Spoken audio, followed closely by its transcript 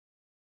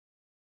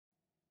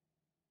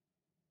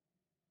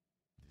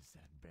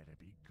better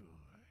be good.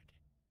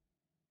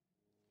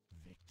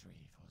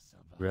 Victory for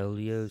survivors.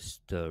 Relios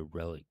the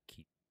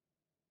Relic.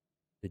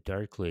 The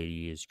Dark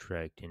Lady is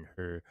correct in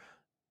her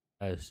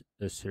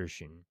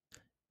assertion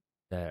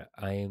that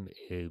I am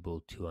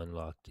able to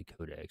unlock the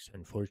Codex.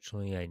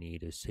 Unfortunately, I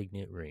need a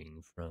signet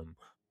ring from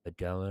a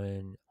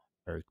Dalaran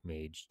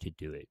Archmage to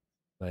do it.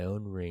 My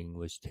own ring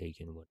was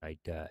taken when I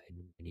died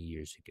many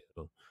years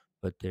ago,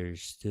 but there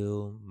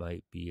still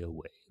might be a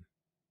way.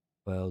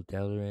 While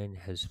Dalaran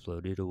has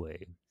floated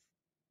away,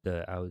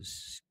 the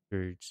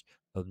outskirts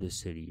of the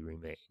city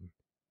remain.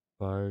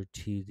 Far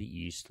to the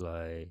east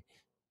lie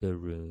the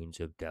ruins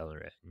of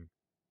Dalaran.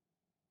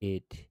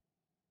 It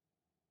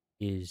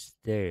is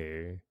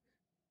there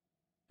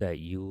that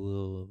you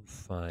will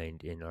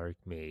find an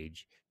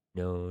Archmage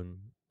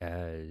known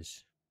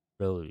as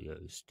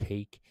Relios.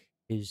 Take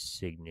his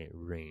signet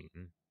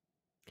ring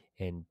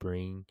and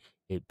bring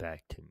it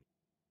back to me.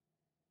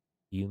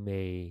 You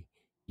may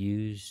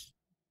use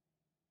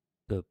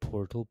the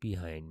portal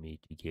behind me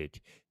to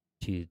get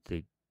to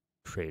the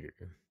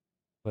crater.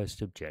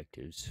 Quest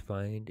objectives: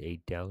 find a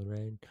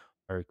Dalaran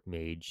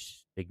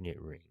Archmage signet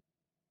ring.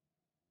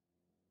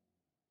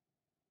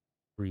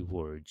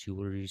 Rewards: you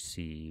will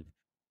receive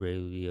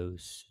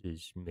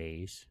Relios'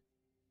 mace.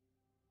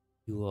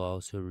 You will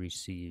also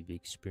receive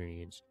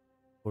experience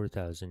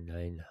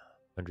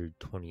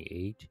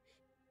 4,928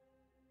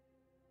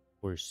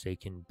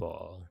 Forsaken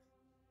Ball.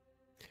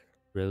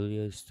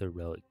 Relios the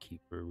Relic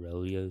Keeper.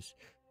 Relios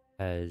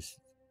has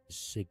the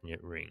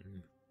signet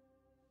ring.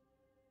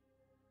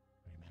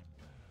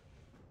 Remember,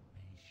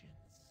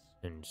 patience.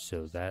 And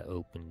so that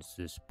opens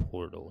this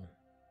portal.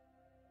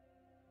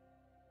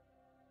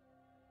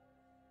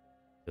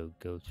 So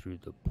go through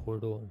the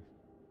portal.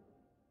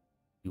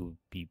 You will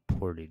be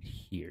ported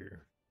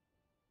here.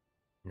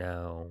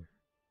 Now,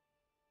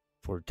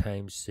 for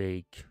time's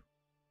sake,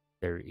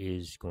 there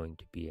is going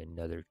to be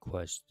another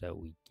quest that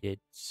we get,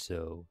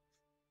 so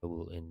I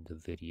will end the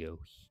video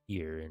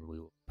here and we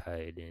will tie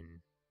it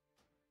in.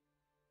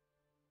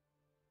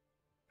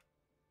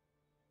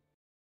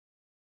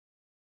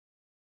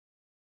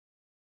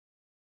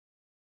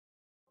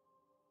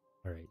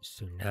 Alright,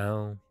 so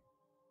now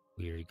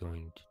we are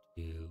going to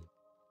do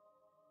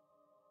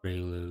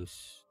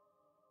Relios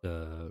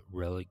the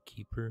Relic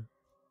Keeper.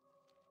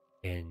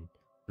 And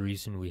the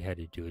reason we had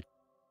to do it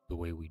the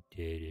way we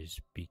did is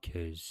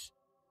because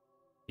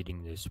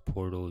getting this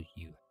portal,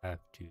 you have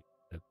to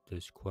accept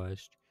this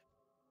quest.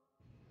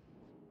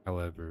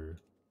 However,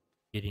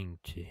 getting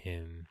to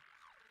him,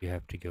 you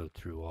have to go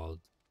through all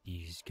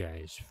these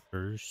guys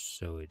first,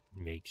 so it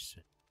makes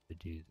sense to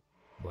do the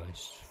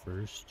quest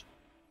first.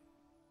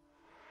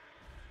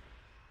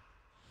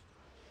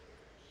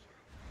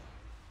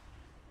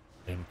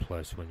 And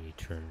plus, when you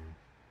turn,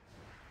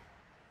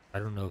 I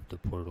don't know if the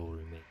portal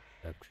remains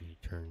after you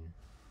turn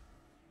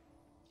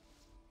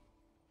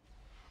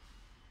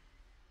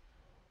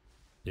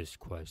this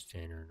quest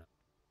in or not.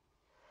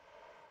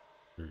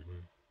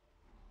 Certain.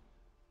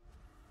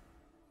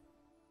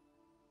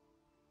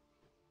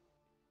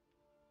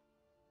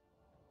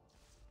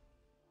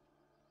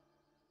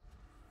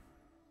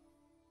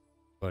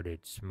 But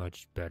it's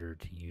much better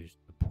to use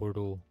the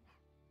portal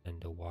than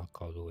to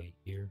walk all the way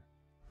here.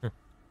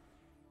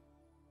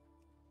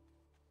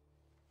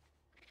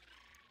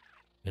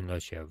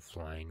 Unless you have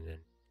flying, then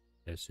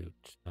I guess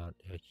it's not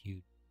a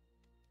huge.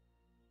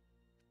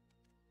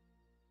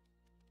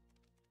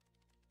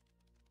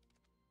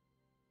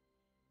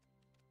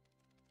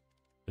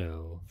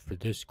 So for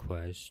this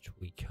quest,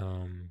 we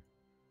come.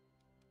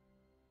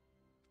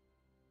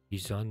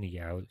 He's on the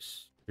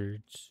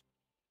outskirts,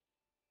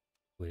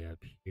 way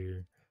up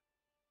here.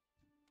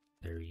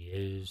 There he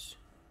is.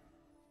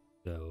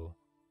 So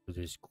for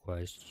this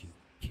quest, you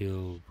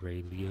kill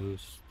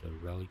Relios, the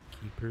Relic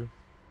Keeper.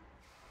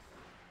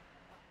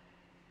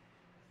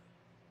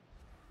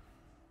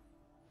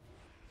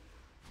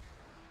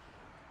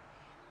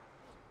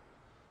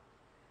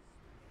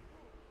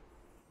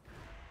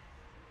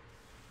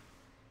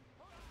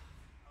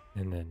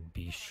 And then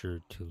be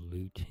sure to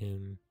loot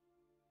him.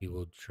 He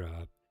will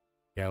drop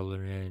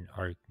Dalaran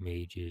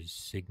Archmage's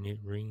signet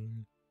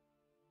ring.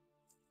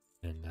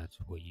 And that's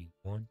what you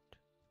want.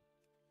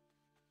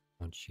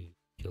 Once you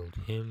killed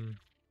him,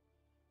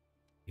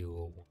 you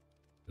will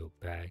go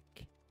back.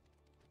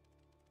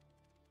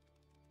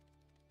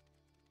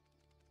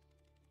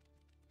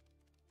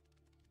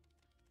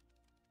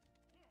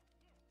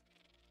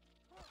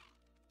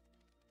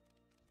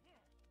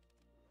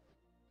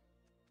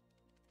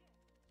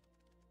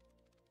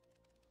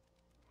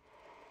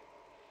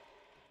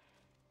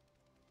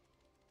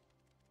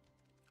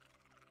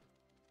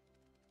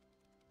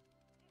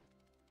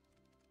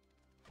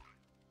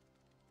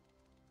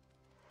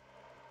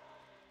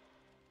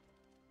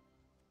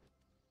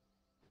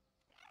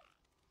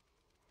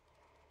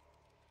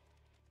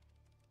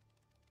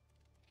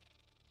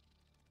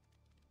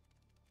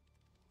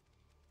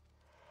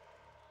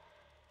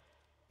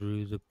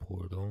 Through the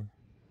portal.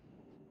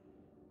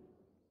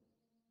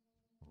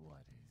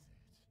 What is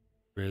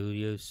it?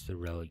 Relios the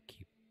Relic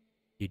Keeper.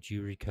 Did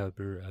you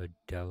recover a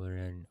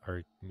Dalaran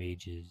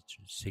Archmage's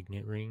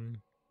signet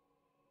ring?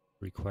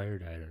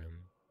 Required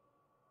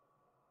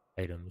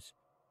items.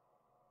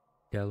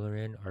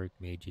 Dalaran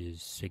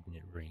Archmage's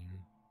signet ring.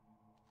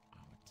 Our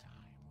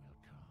time will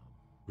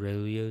come.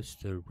 Relios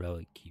the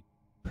Relic keep.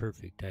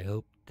 Perfect. I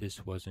hope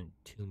this wasn't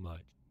too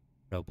much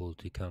trouble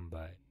to come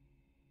by.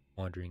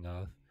 Wandering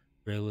off,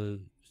 Relios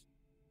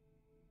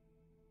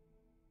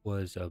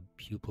was a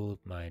pupil of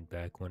mine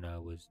back when I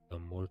was a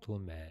mortal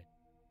man,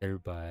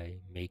 thereby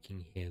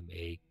making him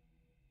a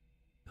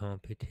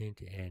competent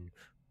and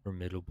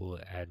formidable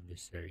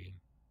adversary.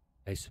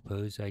 I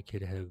suppose I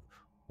could have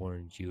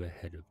warned you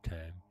ahead of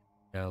time.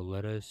 Now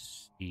let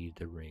us see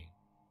the ring.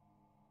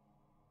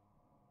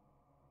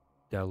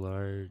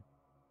 Dalar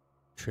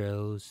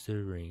trails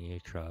the ring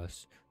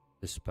across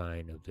the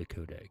spine of the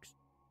codex.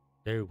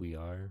 There we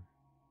are.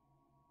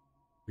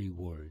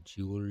 Rewards.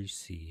 You will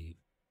receive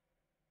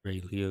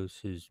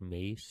Relios's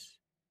mace.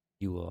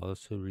 You will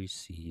also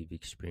receive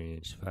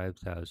experience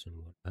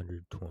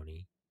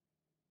 5,120.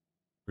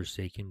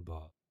 Forsaken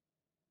Bob.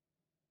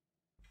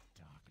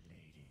 Dark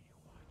Lady,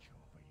 watch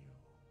over you.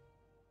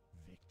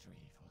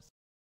 Victory